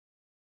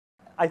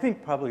I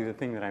think probably the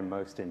thing that I'm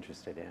most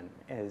interested in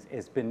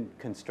has been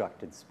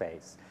constructed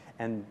space,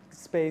 and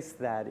space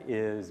that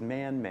is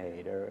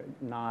man-made or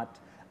not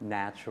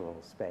natural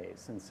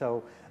space. And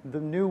so the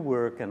new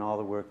work and all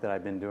the work that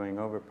I've been doing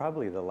over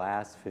probably the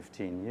last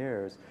 15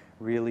 years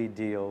really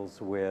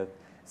deals with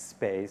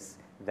space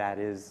that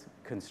is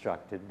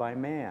constructed by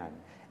man.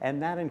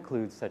 And that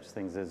includes such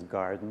things as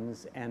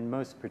gardens, and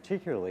most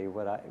particularly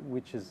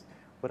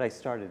what I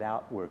started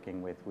out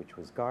working with, which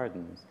was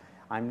gardens.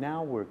 I'm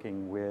now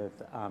working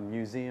with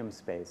museum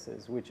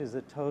spaces, which is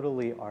a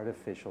totally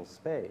artificial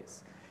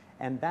space.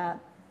 And that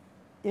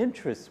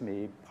interests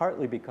me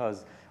partly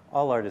because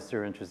all artists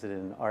are interested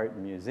in art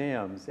and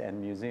museums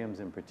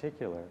in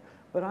particular,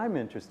 but I'm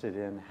interested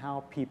in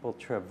how people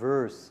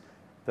traverse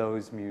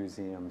those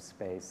museum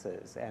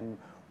spaces and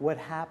what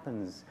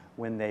happens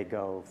when they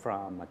go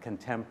from a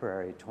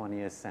contemporary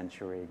 20th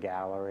century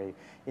gallery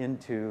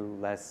into,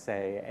 let's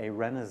say, a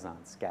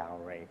Renaissance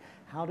gallery.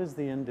 How does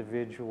the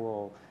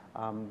individual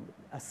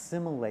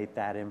assimilate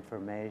that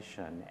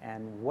information,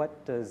 and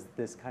what does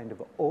this kind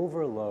of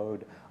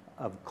overload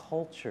of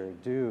culture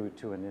do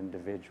to an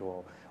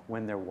individual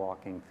when they're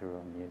walking through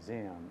a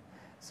museum?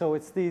 So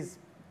it's these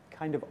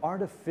kind of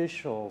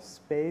artificial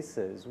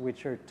spaces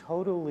which are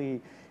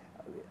totally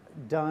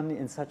done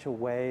in such a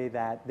way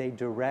that they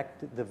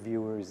direct the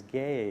viewer's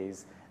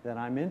gaze that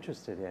I'm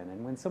interested in.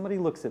 And when somebody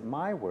looks at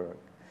my work,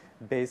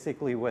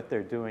 basically what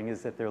they're doing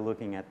is that they're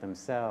looking at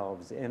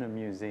themselves in a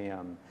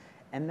museum.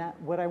 And that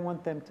what I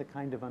want them to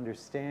kind of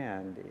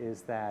understand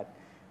is that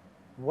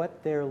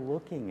what they're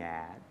looking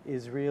at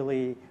is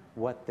really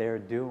what they're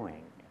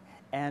doing,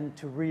 and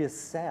to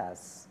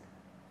reassess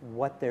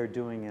what they're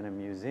doing in a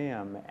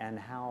museum and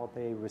how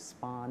they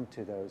respond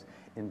to those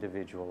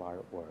individual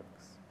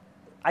artworks.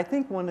 I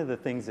think one of the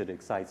things that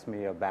excites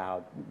me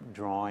about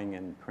drawing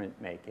and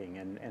printmaking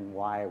and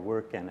why I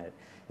work in it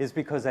is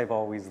because I've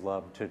always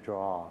loved to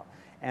draw.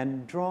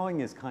 And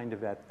drawing is kind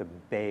of at the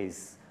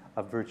base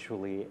of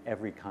virtually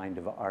every kind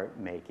of art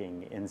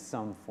making in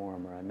some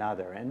form or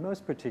another, and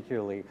most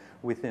particularly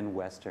within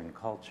Western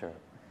culture.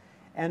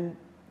 And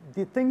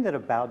the thing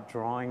about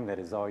drawing that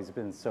has always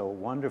been so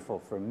wonderful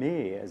for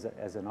me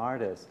as an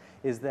artist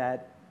is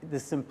that the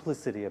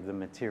simplicity of the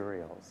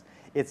materials.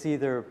 It's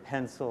either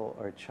pencil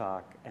or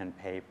chalk and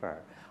paper,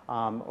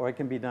 or it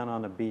can be done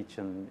on a beach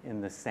in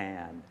the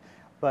sand.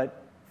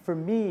 But for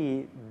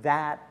me,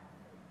 that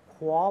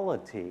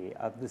quality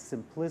of the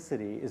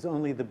simplicity is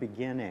only the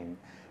beginning,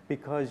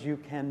 because you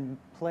can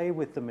play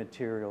with the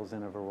materials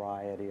in a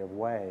variety of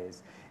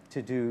ways to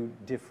do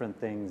different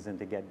things and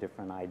to get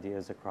different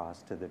ideas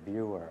across to the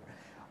viewer.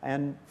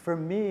 And for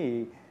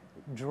me,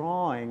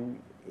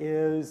 drawing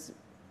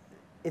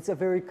it's a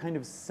very kind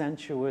of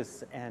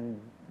sensuous and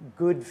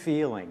good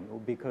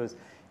feeling, because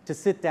to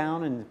sit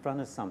down in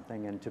front of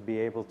something and to be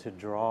able to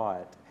draw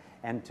it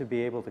and to be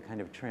able to kind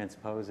of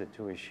transpose it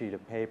to a sheet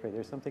of paper,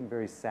 there's something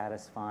very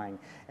satisfying.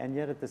 And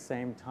yet at the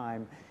same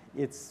time,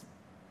 it's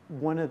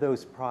one of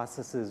those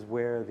processes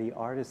where the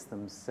artists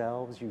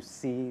themselves, you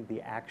see the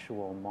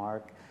actual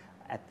mark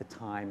at the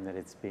time that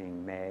it's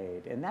being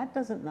made. And that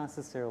doesn't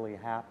necessarily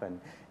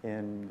happen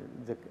in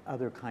the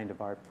other kind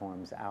of art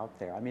forms out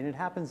there. I mean, it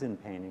happens in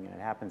painting and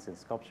it happens in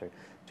sculpture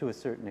to a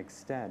certain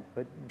extent,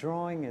 but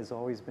drawing has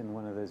always been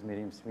one of those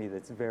mediums to me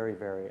that's very,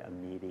 very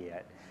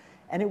immediate.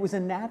 And it was a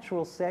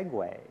natural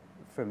segue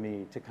for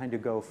me to kind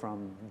of go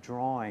from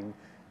drawing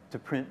to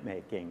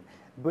printmaking.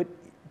 But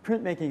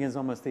printmaking is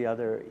almost the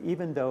other,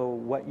 even though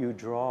what you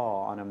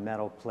draw on a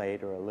metal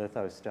plate or a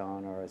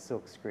lithostone or a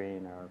silk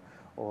screen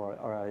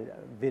or a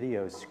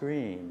video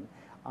screen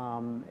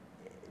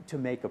to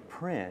make a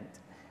print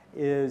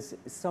is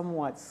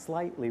somewhat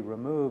slightly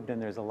removed,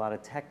 and there's a lot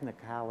of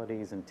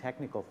technicalities and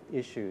technical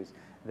issues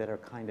that are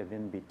kind of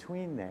in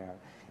between there.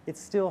 It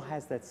still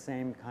has that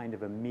same kind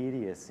of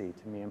immediacy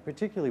to me, and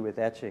particularly with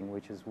etching,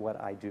 which is what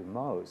I do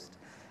most.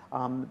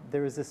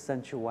 There is a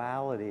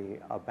sensuality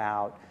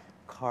about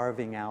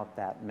carving out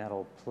that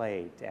metal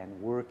plate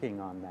and working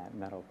on that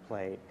metal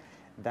plate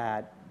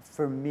that,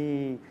 for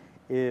me,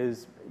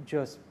 is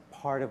just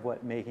part of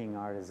what making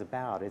art is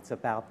about. It's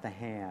about the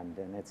hand,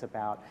 and it's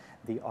about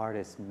the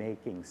artist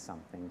making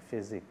something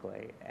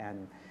physically.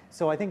 And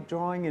so I think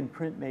drawing and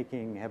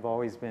printmaking have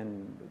always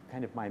been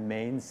kind of my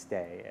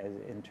mainstay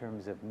in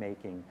terms of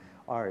making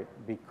art,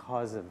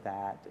 because of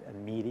that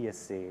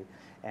immediacy,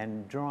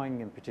 and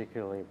drawing in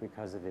particular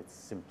because of its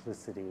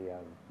simplicity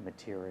of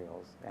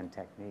materials and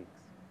techniques.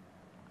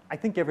 I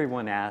think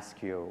everyone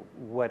asks you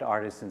what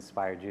artist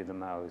inspired you the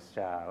most,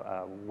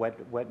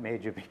 what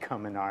made you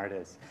become an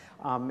artist,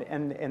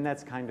 and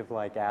that's kind of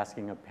like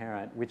asking a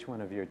parent which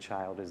one of your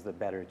child is the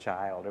better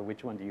child, or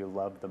which one do you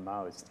love the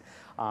most.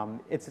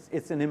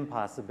 It's an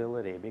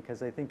impossibility,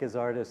 because I think as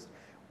artists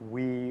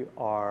we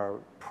are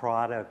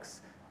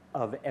products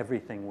of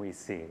everything we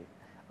see.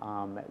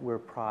 We're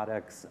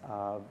products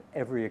of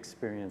every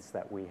experience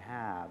that we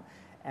have.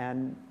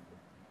 And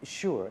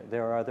sure,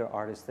 there are other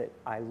artists that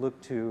I look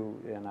to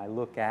and I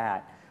look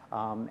at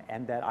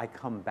and that I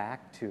come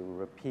back to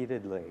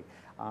repeatedly.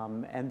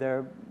 And there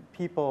are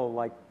people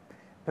like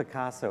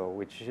Picasso,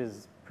 which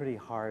is pretty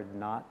hard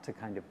not to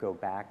kind of go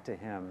back to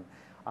him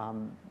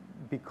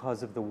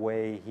because of the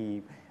way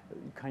he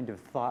kind of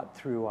thought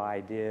through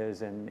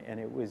ideas, and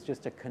it was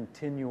just a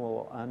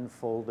continual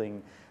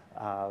unfolding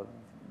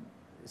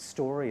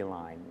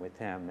storyline with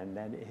him, and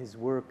then his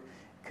work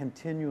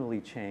continually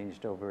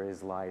changed over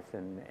his life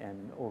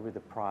and over the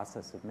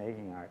process of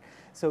making art.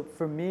 So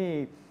for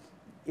me,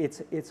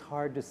 it's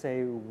hard to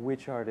say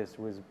which artist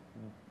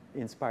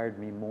inspired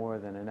me more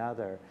than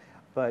another,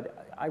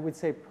 but I would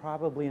say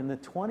probably in the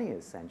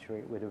 20th century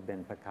it would have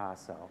been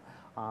Picasso.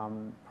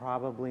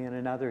 Probably in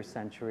another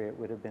century it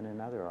would have been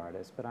another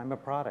artist, but I'm a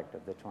product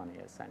of the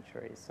 20th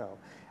century, so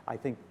I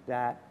think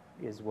that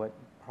is what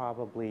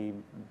probably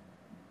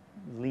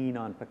lean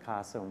on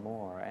Picasso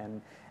more,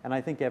 and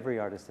I think every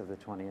artist of the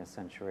 20th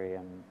century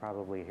and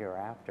probably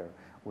hereafter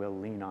will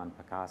lean on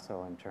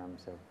Picasso in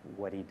terms of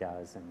what he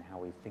does and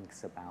how he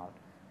thinks about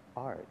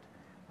art,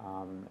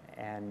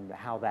 and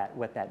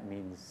what that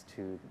means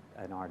to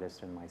an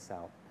artist and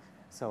myself.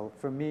 So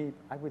for me,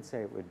 I would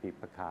say it would be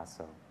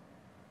Picasso.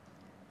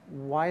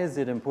 Why is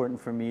it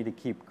important for me to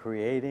keep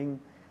creating?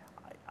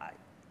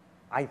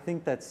 I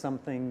think that's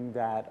something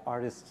that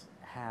artists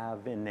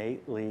have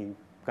innately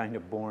kind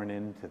of born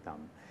into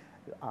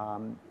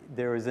them.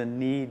 There is a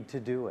need to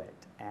do it,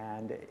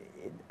 and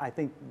I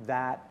think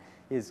that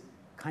is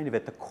kind of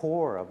at the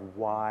core of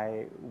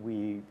why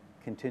we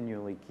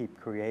continually keep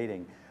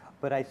creating.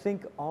 But I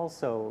think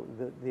also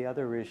the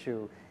other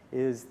issue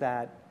is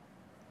that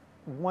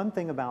one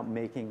thing about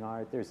making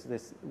art, there's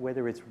this,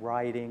 whether it's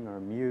writing or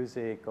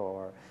music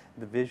or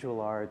the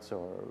visual arts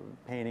or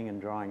painting and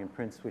drawing and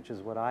prints, which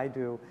is what I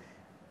do,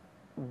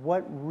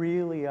 what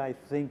really I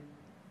think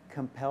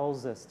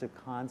compels us to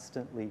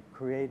constantly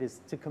create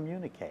is to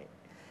communicate.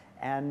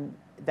 And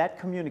that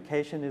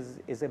communication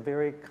is a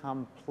very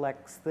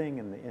complex thing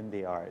in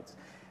the arts,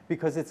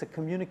 because it's a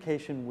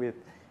communication with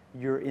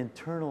your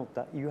internal,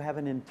 you have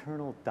an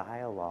internal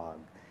dialogue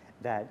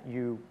that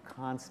you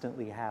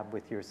constantly have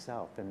with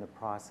yourself in the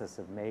process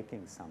of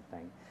making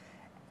something.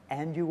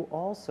 And you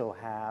also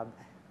have,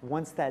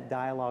 once that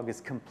dialogue is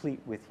complete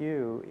with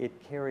you, it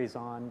carries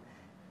on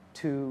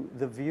to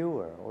the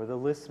viewer or the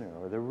listener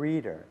or the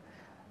reader.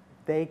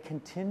 They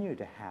continue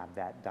to have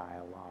that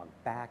dialogue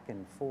back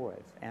and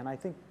forth. And I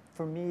think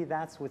for me,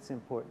 that's what's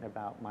important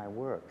about my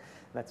work.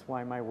 That's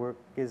why my work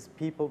is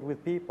peopled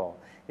with people,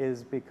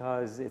 is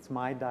because it's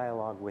my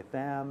dialogue with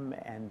them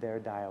and their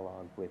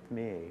dialogue with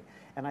me.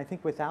 And I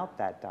think without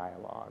that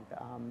dialogue,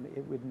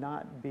 it would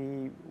not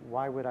be,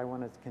 why would I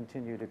want to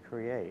continue to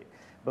create?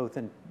 Both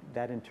in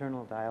that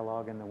internal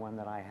dialogue and the one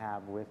that I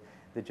have with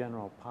the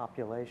general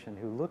population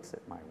who looks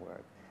at my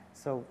work.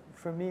 So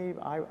for me,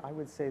 I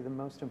would say the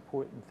most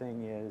important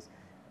thing is,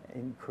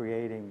 in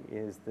creating,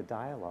 is the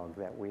dialogue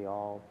that we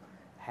all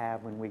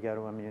have when we go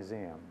to a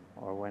museum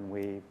or when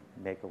we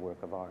make a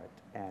work of art.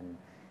 And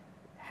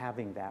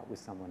having that with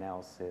someone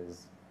else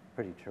is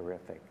pretty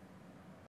terrific.